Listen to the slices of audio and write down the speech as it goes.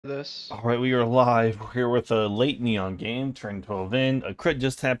this. All right, we are live. We're here with a late neon game, turn 12 in. A crit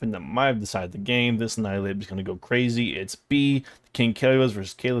just happened that might have decided the game. This Annihilate is going to go crazy. It's B, King Keldeos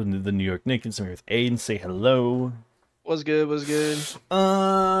versus Caleb, the New York Nickits. I'm here with Aiden. Say hello. Was good, was good.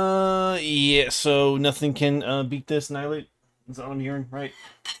 Yeah, so nothing can beat this Annihilate. Is that what I'm hearing, right?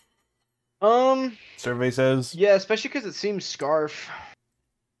 Survey says. Yeah, especially because it seems Scarf.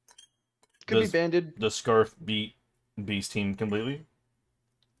 Could be banded. The Scarf beat B's team completely?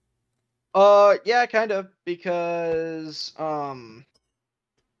 Yeah, kind of, because,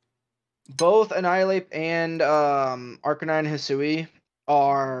 both Annihilate and, Arcanine Hisui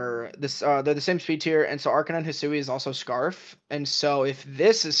are they're the same speed tier, and so Arcanine Hisui is also Scarf, and so if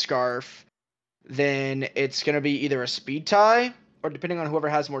this is Scarf, then it's gonna be either a speed tie, or depending on whoever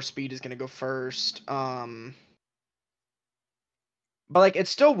has more speed is gonna go first. But like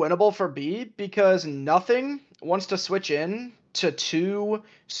it's still winnable for B because nothing wants to switch in to two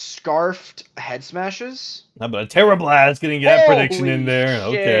scarfed head smashes. How about a Terra Blast getting that prediction in Holy there?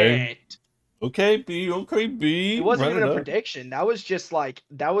 Okay. shit. Okay, B. Okay, B. It wasn't Run even it a up. prediction. That was just like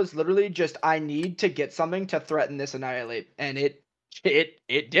that was literally just I need to get something to threaten this Annihilate, and it did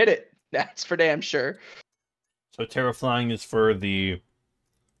it. That's for damn sure. So Terra Flying is for the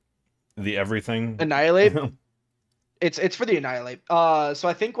everything. Annihilate. It's for the Annihilate. So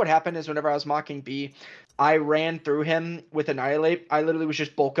I think what happened is whenever I was mocking B, I ran through him with Annihilate. I literally was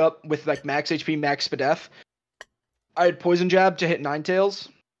just bulk up with like max HP, max Spadef. I had Poison Jab to hit Ninetales.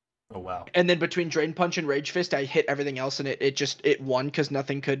 Oh wow. And then between Drain Punch and Rage Fist, I hit everything else, and it won because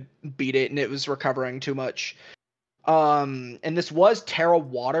nothing could beat it, and it was recovering too much. And this was Terra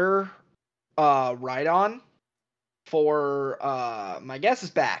Water, Rhydon for my guess is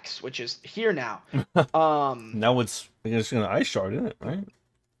Bax, which is here now. Now it's gonna Ice Shard, isn't it? Right?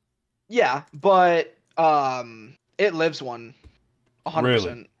 Yeah, but it lives 100%.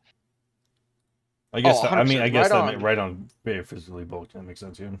 Really? I guess Oh, I mean I guess that Rhydon. right on very physically bulky. That makes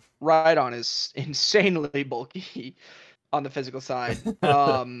sense, yeah. Rhydon is insanely bulky on the physical side.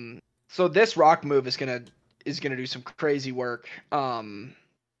 So this rock move is gonna do some crazy work.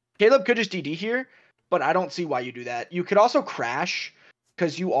 Caleb could just DD here, but I don't see why you do that. You could also crash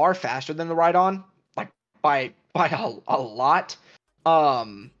because you are faster than the Rhydon, like by a lot. So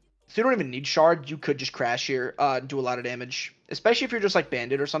you don't even need shard. You could just crash here, do a lot of damage, especially if you're just like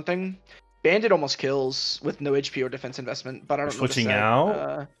Bandit or something. Bandit almost kills with no HP or defense investment, but I don't know. Switching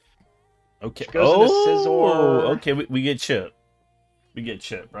out. Okay. Goes into Scizor. Okay. We get chip. We get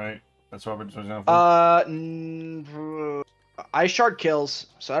chip, right? That's what we're switching out for. Ice Shard kills,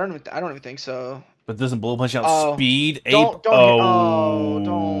 so I don't even think so. But doesn't Blow Punch out speed? Don't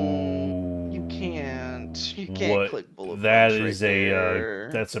you can't What? click bullet That punch is right a there.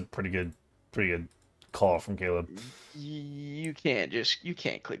 that's a pretty good call from Caleb. You can't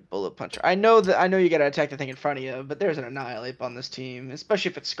click bullet punch. I know you gotta attack the thing in front of you, but there's an Annihilate on this team,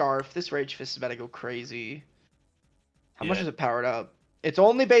 especially if it's Scarf. This Rage Fist is about to go crazy. How much is it powered up? It's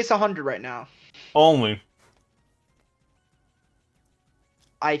only base 100 right now. Only.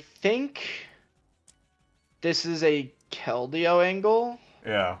 I think this is a Keldeo angle.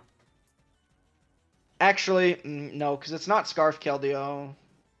 Yeah. Actually, no, because it's not Scarf Keldeo.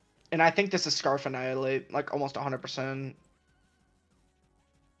 And I think this is Scarf Annihilate, like almost 100%.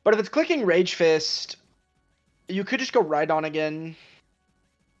 But if it's clicking Rage Fist, you could just go Rhydon again.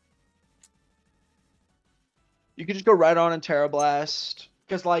 You could just go Rhydon and Terra Blast.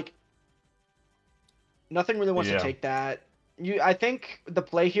 Because, like, nothing really wants to take that. I think the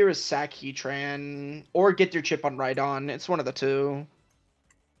play here is sack Heatran or get your chip on Rhydon. It's one of the two.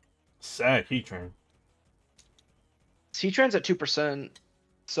 Sack Heatran. Heatran's at 2%.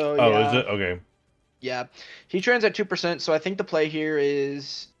 So is it? Okay. Yeah. Heatran's at 2%, so I think the play here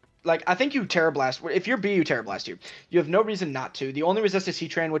is like I think you Terra Blast. If you're B, you Terra Blast here. You have no reason not to. The only resist is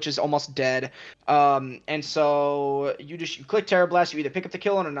Heatran, which is almost dead. And so you click Terra Blast, you either pick up the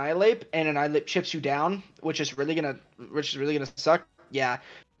kill on Annihilate, and Annihilate chips you down, which is really gonna suck. Yeah.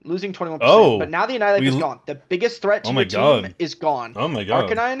 Losing 21%. Oh, but now the Annihilate is gone. The biggest threat to your team is gone. Oh my god.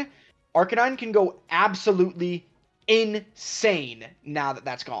 Arcanine can go absolutely insane now that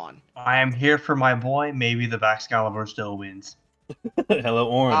that's gone. I am here for my boy. Maybe the Excalibur still wins. Hello,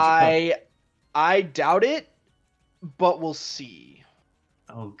 Orange. I doubt it, but we'll see.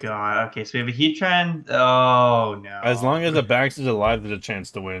 Oh god. Okay, so we have a Heatran. Oh no. As long as the Bax is alive, there's a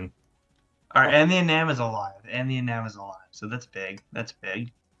chance to win. Alright, and the Enam is alive. So that's big. That's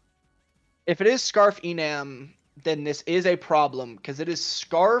big. If it is Scarf Enam, then this is a problem because it is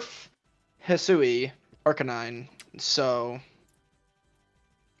Scarf Hisui Arcanine. So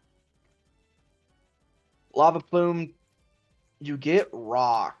Lava Plume You get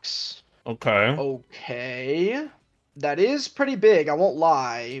rocks. Okay. Okay. That is pretty big, I won't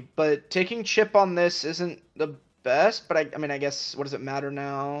lie. But taking chip on this isn't the best. But I mean, I guess, what does it matter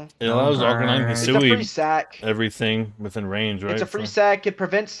now? It allows Arcanine to It's a free Sui sack. everything within range, right? It's a free sack. It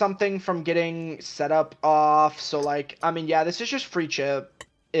prevents something from getting set up off. So, like, I mean, yeah, this is just free chip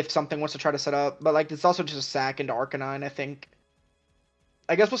if something wants to try to set up. But, like, it's also just a sack into Arcanine, I think.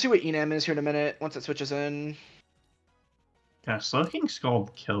 I guess we'll see what Enam is here in a minute once it switches in. Yeah, Slowking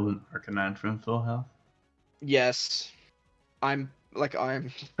Scald killed an Arcanine from full health. Yes. I'm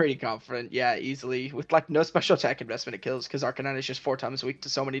pretty confident. Yeah, easily. With, like, no special attack investment, it kills because Arcanine is just 4 times weak to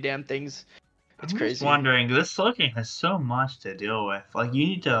so many damn things. It's crazy. Just wondering, this Slowking has so much to deal with. Like, you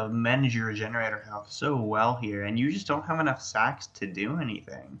need to manage your regenerator health so well here, and you just don't have enough sacks to do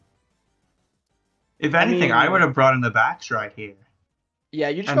anything. If anything, I would have brought in the backs right here. Yeah,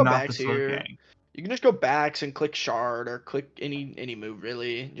 you just and go not backs the here. Slowking. You can just go backs and click shard or click any move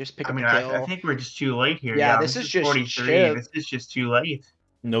really. Just pick up the kill. I think we're just too late here. Yeah, Yeah, this is just 43. chip. This is just too late.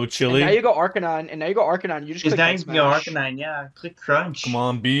 No And chili. now you go Arcanine. You just click now Head you can go Smash. Arcanine, yeah. Click Crunch. Come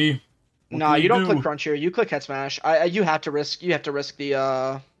on, B. What Nah, can you don't do? click Crunch here. You click Head Smash. You have to risk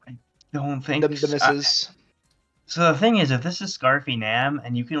the Don't think the misses. So the thing is, if this is Scarfy Nam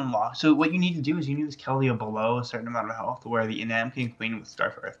and you can unlock, so what you need to do is you need this Keldeo below a certain amount of health where the Enam can queen with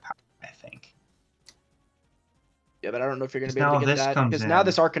Scarf Earth power, I think. Yeah, but I don't know if you're gonna be Now able to get this that comes because now in.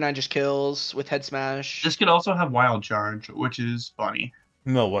 this Arcanine just kills with Head Smash. This could also have Wild Charge, which is funny.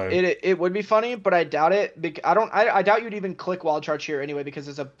 No way. It would be funny, but I doubt it. I doubt you'd even click Wild Charge here anyway because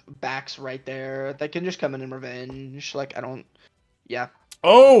there's a backs right there that can just come in and revenge. Like I don't. Yeah.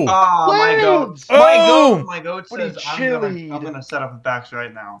 Oh! Oh, my goat. Oh! My goat What he says, chillied. I'm gonna set up backs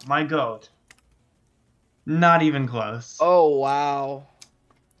right now. My goat. Not even close. Oh wow.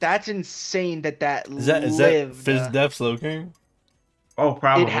 That's insane that Is that lived. Fizz Def Slowking? Oh,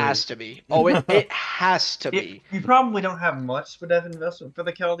 probably. It has to be. Oh, it has to be. You probably don't have much for dev investment for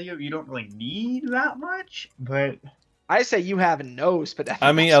the Keldeo. You don't really need that much, but I say you have no sped.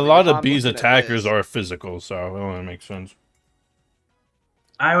 I mean, a lot of B's attackers are physical, so it only makes sense.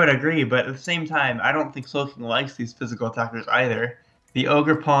 I would agree. But at the same time, I don't think Slowking likes these physical attackers either. The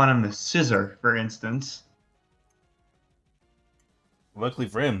Ogre Pawn and the Scissor, for instance. Luckily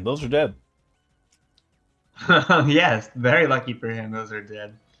for him, those are dead. Yes, very lucky for him. Those are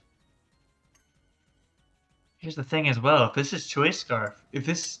dead. Here's the thing as well. If this is Choice Scarf, if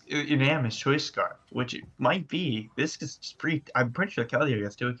this Enam is Choice Scarf, which it might be, this is just pretty. I'm pretty sure Keldeo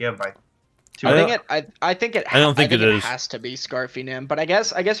gets 2k by. I think it has to be Scarfinum, but I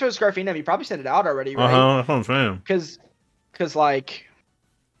guess for Scarfinum, you probably sent it out already, right? That's what I'm saying. Because like.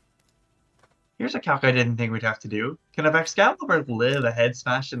 Here's a calc I didn't think we'd have to do. Can a Excalibur live a Head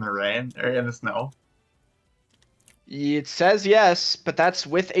Smash in the rain or in the snow? It says yes, but that's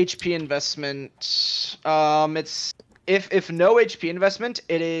with HP investment. It's if no HP investment,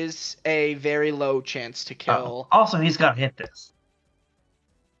 it is a very low chance to kill. Also, he's got to hit this.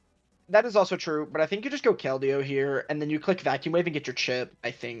 That is also true, but I think you just go Keldeo here, and then you click Vacuum Wave and get your chip,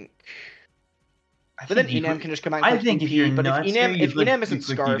 I think. But then Enam can just come out and click DP, but if Enam isn't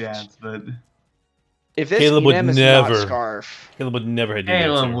scarfed... If this Enam is not Scarf... Caleb would never hit the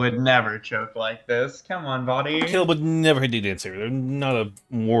Caleb would never choke like this. Come on, buddy. Caleb would never hit the dancer. They're not a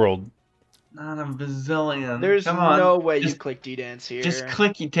world. Not a bazillion. There's no way you click D-Dance here. Just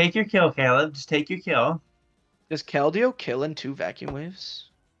click, take your kill, Caleb. Just take your kill. Does Keldeo kill in 2 Vacuum Waves?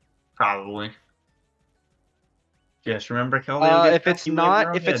 Probably. Just remember Keldeo. If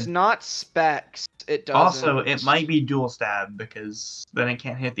it's not specs, it doesn't. Also, it might be dual stab because then it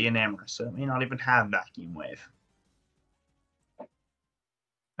can't hit the Enamor, so it may not even have Vacuum Wave.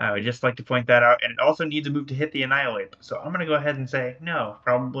 I would just like to point that out, and it also needs a move to hit the Annihilate. So I'm gonna go ahead and say no,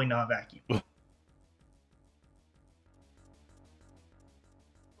 probably not Vacuum.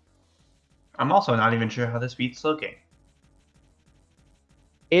 I'm also not even sure how this beats Slowking.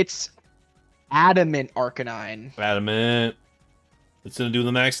 It's Adamant Arcanine. Adamant. It's gonna do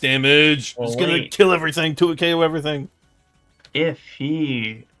the max damage. Well, it's gonna kill everything, 2KO everything. If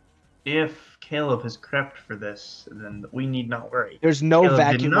Caleb has crept for this, then we need not worry. There's no Caleb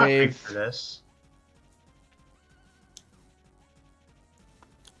Vacuum did not Wave creep for this.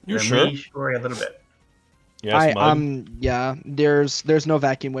 You sure? Me sure a little bit. Yes, yeah. There's no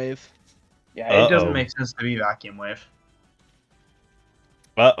Vacuum Wave. Yeah, it doesn't make sense to be Vacuum Wave.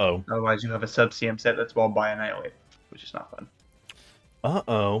 Uh-oh. Otherwise, you have a sub-CM set that's walled by Annihilate, which is not fun.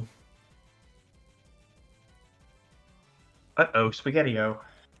 Uh-oh. Uh-oh, Spaghetti-O.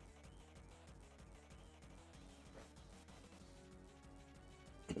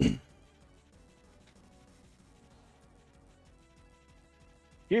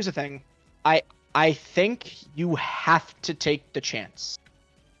 Here's the thing. I think you have to take the chance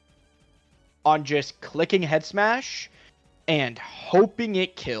on just clicking head smash and hoping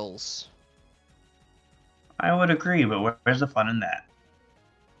it kills. I would agree, but where's the fun in that?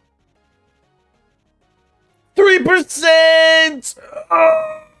 3%!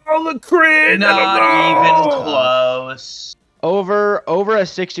 Oh, the crit! Not even close. Over a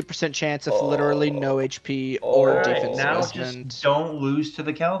 60% chance of literally no HP or defense Now investment. just don't lose to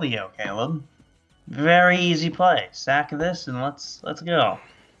the Keldeo, Caleb. Very easy play. Sack this and let's go.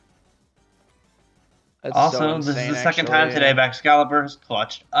 That's Also, so this is insane, the second time actually. today Excalibur has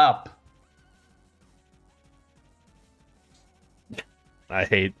clutched up. I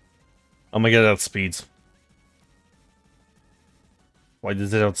hate. Oh my god, it outspeeds. Why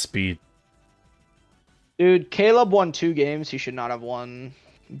does it outspeed? Dude, Caleb won 2 games he should not have won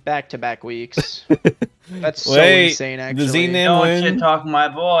back-to-back weeks. That's so Wait, insane, the actually. Z-Nim- Don't win. shit talk my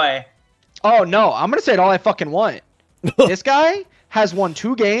boy. Oh, no. I'm going to say it all I fucking want. This guy has won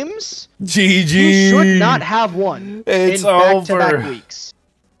 2 games GG. he should not have won It's in back-to-back over. weeks.